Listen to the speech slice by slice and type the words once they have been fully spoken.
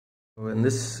In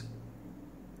this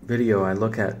video, I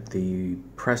look at the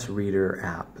Press Reader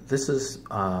app. This is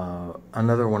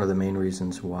another one of the main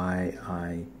reasons why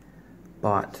I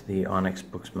bought the Onyx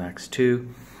Boox Max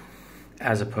 2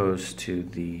 as opposed to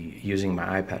using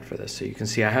my iPad for this. So you can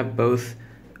see I have both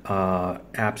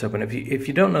apps open. If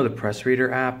you don't know the Press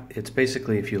Reader app, it's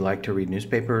basically if you like to read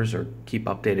newspapers or keep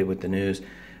updated with the news.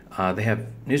 They have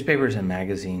newspapers and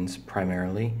magazines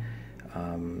primarily.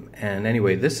 And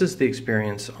anyway, this is the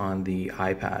experience on the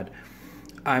iPad.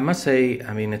 I must say,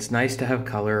 I mean, it's nice to have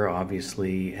color,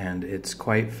 obviously, and it's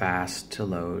quite fast to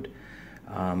load.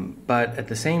 But at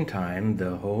the same time,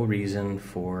 the whole reason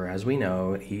for, as we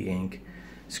know, e-ink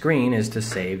screen is to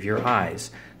save your eyes.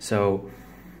 So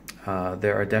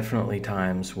there are definitely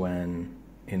times when,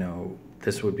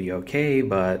 this would be okay,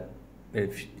 but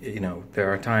if,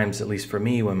 there are times, at least for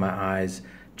me, when my eyes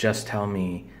just tell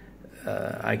me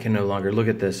I can no longer look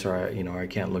at this, or I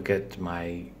can't look at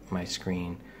my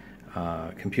screen,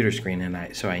 computer screen,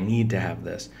 and so I need to have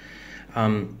this.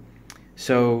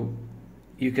 So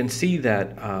you can see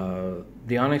that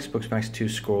the Onyx Boox Max 2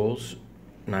 scrolls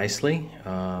nicely.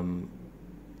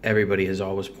 Everybody has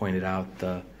always pointed out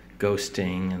the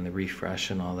ghosting and the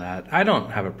refresh and all that. I don't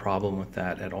have a problem with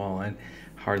that at all. I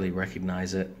hardly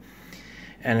recognize it.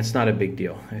 And it's not a big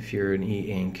deal. If you're an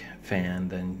e-ink fan,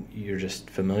 then you're just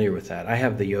familiar with that. I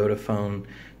have the Yoda Phone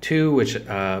 2, which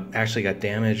actually got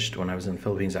damaged when I was in the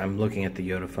Philippines. I'm looking at the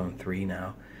Yoda Phone 3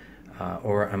 now.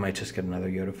 Or I might just get another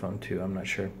Yoda Phone 2, I'm not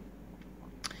sure.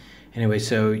 Anyway,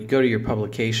 so you go to your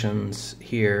publications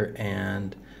here,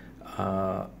 and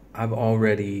I've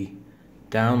already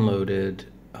downloaded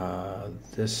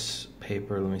this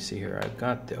paper. Let me see here. I've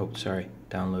got the,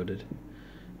 downloaded.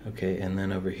 Okay, and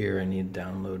then over here I need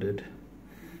downloaded.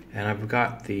 And I've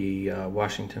got the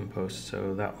Washington Post,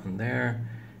 so that one there,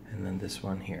 and then this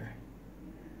one here.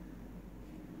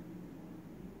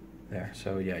 There,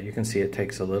 so yeah, you can see it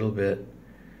takes a little bit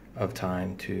of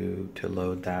time to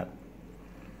load that.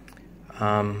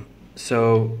 And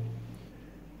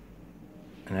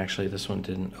actually this one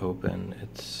didn't open,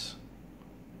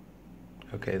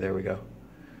 okay, there we go.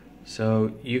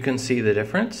 So you can see the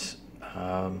difference.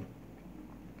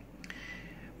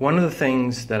 One of the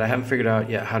things that I haven't figured out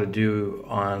yet how to do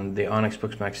on the Onyx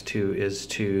Boox Max 2 is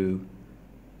to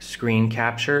screen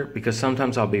capture, because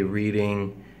sometimes I'll be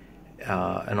reading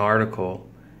an article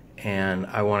and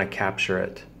I want to capture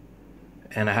it,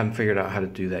 and I haven't figured out how to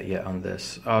do that yet on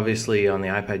this. Obviously on the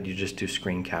iPad you just do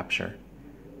screen capture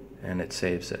and it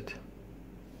saves it.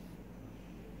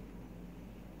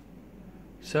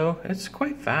 So it's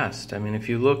quite fast. I mean, if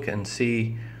you look and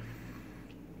see,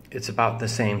 it's about the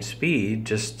same speed,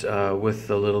 just with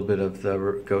a little bit of the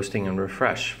ghosting and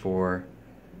refresh for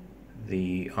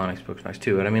the Onyx Boox Max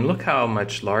 2. And I mean, look how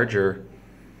much larger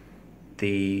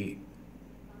the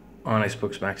Onyx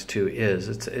Boox Max 2 is.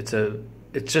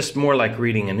 It's just more like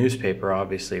reading a newspaper,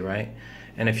 obviously, right?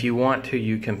 And if you want to,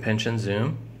 you can pinch and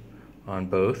zoom on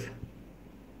both,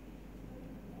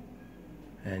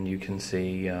 and you can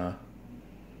see that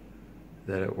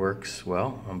it works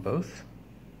well on both.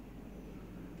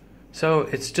 So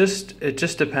it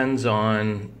just depends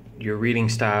on your reading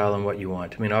style and what you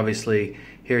want. I mean, obviously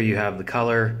here you have the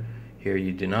color, here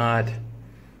you do not.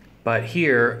 But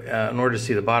here, in order to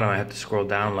see the bottom, I have to scroll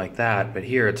down like that. But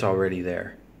here it's already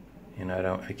there.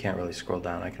 I can't really scroll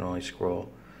down. I can only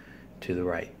scroll to the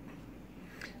right.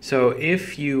 So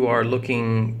if you are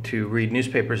looking to read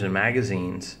newspapers and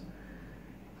magazines,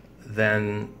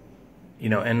 then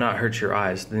and not hurt your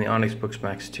eyes, then the Onyx Boox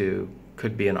Max 2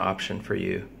 could be an option for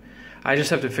you. I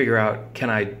just have to figure out, can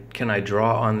I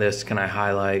draw on this, can I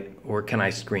highlight, or can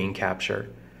I screen capture?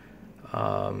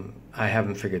 I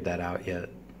haven't figured that out yet.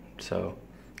 So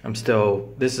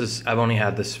I've only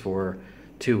had this for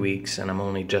 2 weeks, and I'm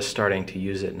only just starting to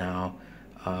use it now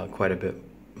quite a bit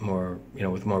more,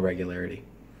 with more regularity.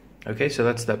 Okay, so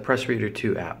that's the Press Reader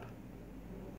 2 app.